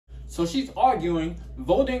So she's arguing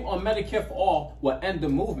voting on Medicare for all will end the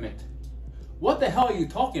movement. What the hell are you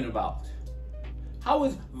talking about? How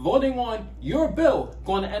is voting on your bill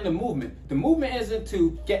going to end the movement? The movement isn't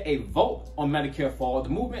to get a vote on Medicare for all. The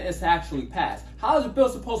movement is to actually pass. How is a bill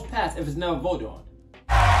supposed to pass if it's never voted on?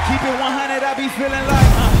 Keep it 100, I be feeling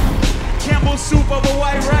like Campbell soup over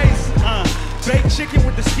white rice. Baked chicken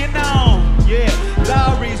with the skin on. Yeah,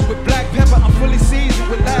 Lowry's with black pepper. I'm fully seasoned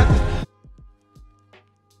with laughter.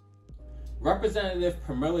 Representative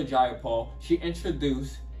Pramila Jayapal, she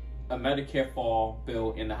introduced a Medicare for all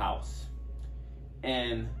bill in the House.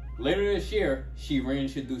 And later this year, she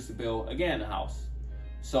reintroduced the bill again in the House.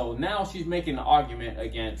 So now she's making an argument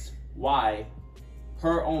against why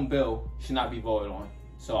her own bill should not be voted on.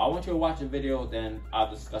 So I want you to watch the video, then I'll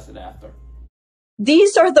discuss it after.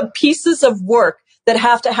 These are the pieces of work that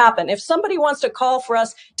have to happen. If somebody wants to call for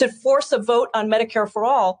us to force a vote on Medicare for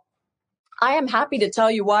all, I am happy to tell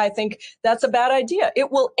you why I think that's a bad idea.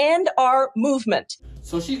 It will end our movement.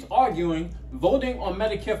 So she's arguing voting on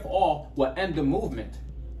Medicare for all will end the movement.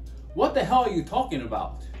 What the hell are you talking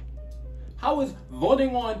about? How is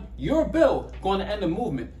voting on your bill going to end the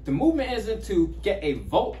movement? The movement isn't to get a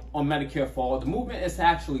vote on Medicare for all. The movement is to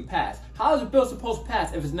actually pass. How is a bill supposed to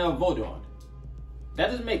pass if it's never voted on? That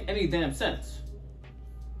doesn't make any damn sense.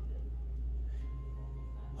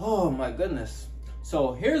 Oh my goodness.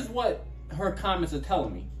 So here's what her comments are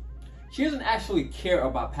telling me. She doesn't actually care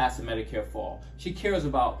about passing Medicare for all. She cares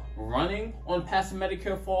about running on passing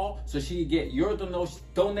Medicare for all so she can get your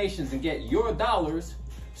donations and get your dollars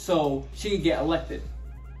so she can get elected.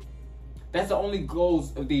 That's the only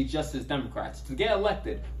goals of these Justice Democrats. To get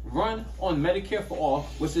elected, run on Medicare for all,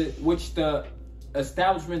 which the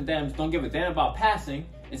establishment Dems don't give a damn about passing,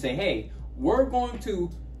 and say, hey, we're going to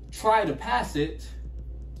try to pass it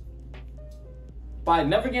by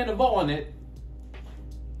never getting a vote on it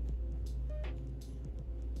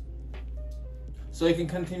so they can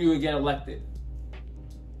continue to get elected.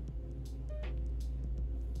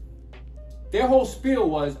 Their whole spiel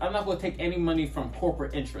was, I'm not going to take any money from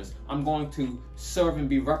corporate interests. I'm going to serve and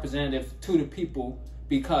be representative to the people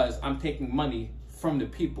because I'm taking money from the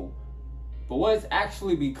people. But what it's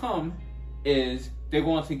actually become is they're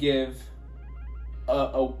going to give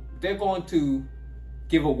a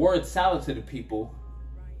word salad to the people,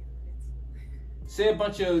 say a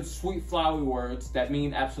bunch of sweet flowery words that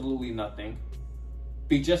mean absolutely nothing,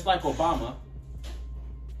 be just like Obama,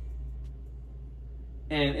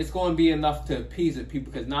 and it's going to be enough to appease the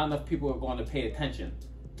people because not enough people are going to pay attention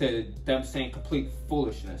to them saying complete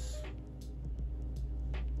foolishness.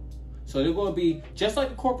 So they're going to be just like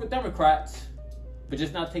the corporate Democrats, but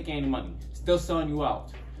just not taking any money, still selling you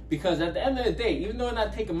out. Because at the end of the day, even though they're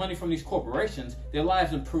not taking money from these corporations, their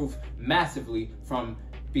lives improve massively from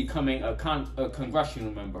becoming a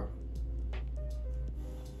congressional member.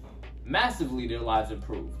 Massively, their lives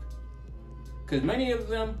improved. Because many of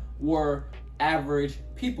them were average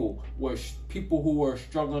people, were people who were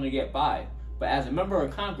struggling to get by. But as a member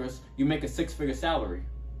of Congress, you make a six-figure salary.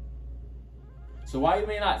 So why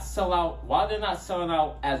they're not selling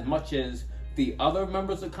out as much as the other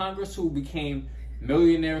members of Congress who became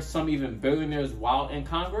millionaires, some even billionaires while in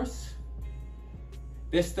Congress,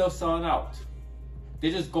 they're still selling out.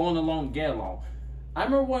 They're just going along to get along. I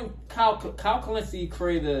remember when Kyle Kalinske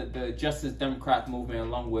created the Justice Democrat movement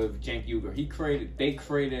along with Cenk Uygur. They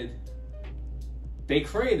created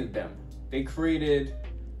them. They created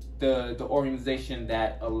the organization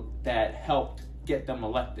that helped get them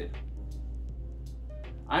elected.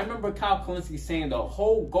 I remember Kyle Kalinske saying the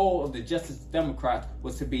whole goal of the Justice Democrats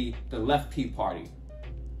was to be the left Tea Party.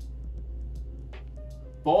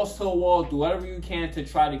 Balls to the wall, do whatever you can to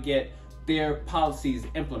try to get their policies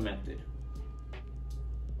implemented.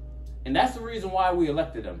 And that's the reason why we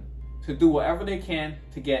elected them. To do whatever they can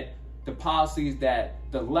to get the policies that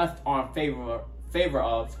the left are in favor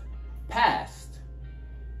of passed.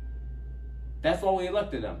 That's why we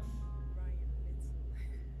elected them.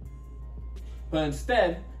 But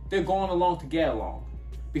instead, they're going along to get along.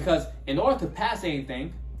 Because in order to pass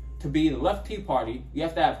anything, to be the left Tea Party, you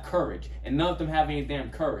have to have courage. And none of them have any damn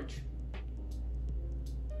courage.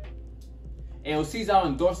 AOC's out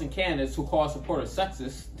endorsing candidates who call supporters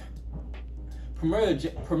sexist.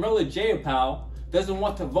 Pramila Jayapal doesn't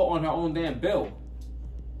want to vote on her own damn bill.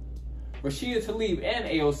 Rashida Tlaib and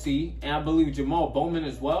AOC, and I believe Jamal Bowman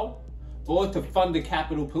as well, voted to fund the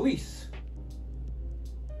Capitol Police.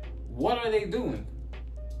 What are they doing?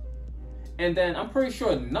 And then I'm pretty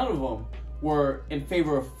sure none of them were in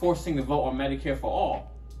favor of forcing the vote on Medicare for all.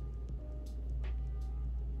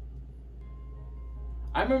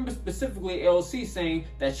 I remember specifically AOC saying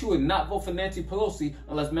that she would not vote for Nancy Pelosi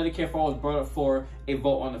unless Medicare for All was brought up for a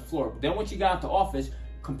vote on the floor. But then when she got into office,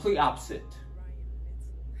 complete opposite.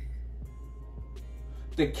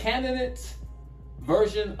 The candidate's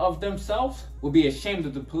version of themselves would be ashamed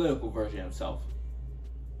of the political version of themselves.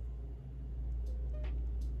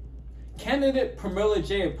 Candidate Pramila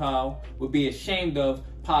Jayapal would be ashamed of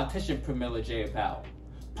politician Pramila Jayapal.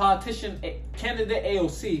 Candidate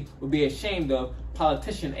AOC would be ashamed of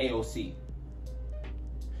politician AOC.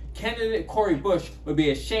 Candidate Cori Bush would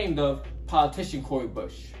be ashamed of politician Cori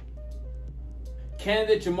Bush.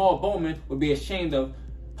 Candidate Jamal Bowman would be ashamed of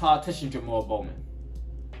politician Jamal Bowman.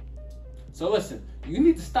 So listen, you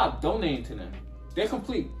need to stop donating to them. They're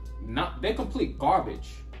complete garbage.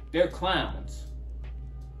 They're clowns.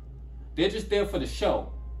 They're just there for the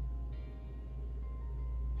show.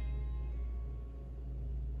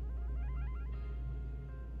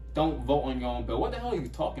 Don't vote on your own bill. What the hell are you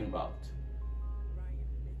talking about?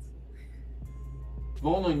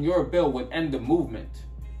 Voting on your bill would end the movement.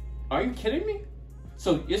 Are you kidding me?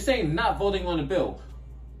 So you're saying not voting on a bill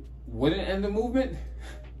wouldn't end the movement?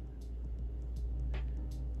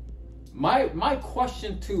 My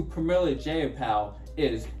question to Pramila Jayapal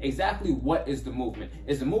is exactly what is the movement?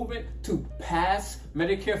 Is the movement to pass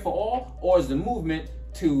Medicare for all, or is the movement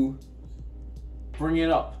to bring it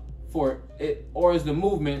up for it, or is the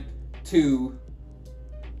movement to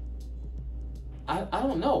I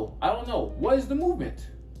don't know. I don't know. What is the movement?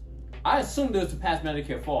 I assume there's to pass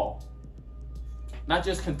Medicare for all. Not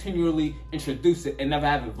just continually introduce it and never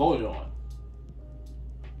have it voted on.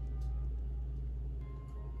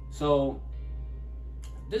 So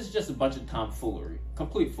this is just a bunch of tomfoolery.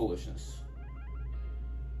 Complete foolishness.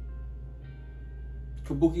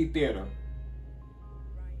 Kabuki theater.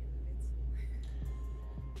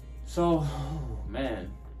 So,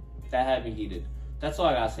 man, that had me heated. That's all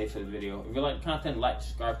I gotta say for the video. If you like the content, like,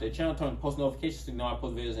 subscribe to the channel, turn on post notifications so you know I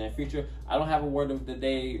post videos in the future. I don't have a word of the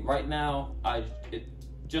day right now. I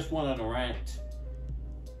just went on a rant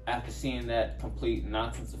after seeing that complete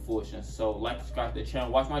nonsense and foolishness. So like, subscribe to the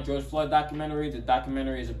channel. Watch my George Floyd documentary. The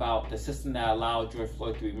documentary is about the system that allowed George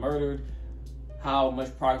Floyd to be murdered, how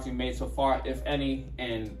much progress we made so far, if any,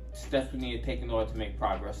 and steps we need to take in order to make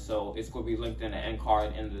progress. So it's going to be linked in the end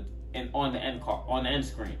card on the end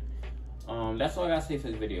screen. That's all I gotta say for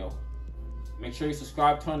this video. Make sure you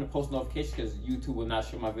subscribe, turn on the post notifications, because YouTube will not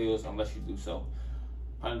show my videos unless you do so.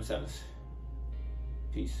 100%.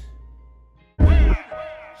 Peace.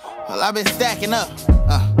 Well, I've been stacking up.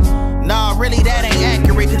 Nah, really that ain't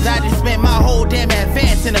accurate, cause I just spent my whole damn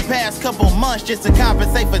advance in the past couple months just to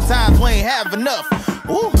compensate for times we ain't have enough.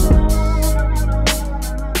 Ooh.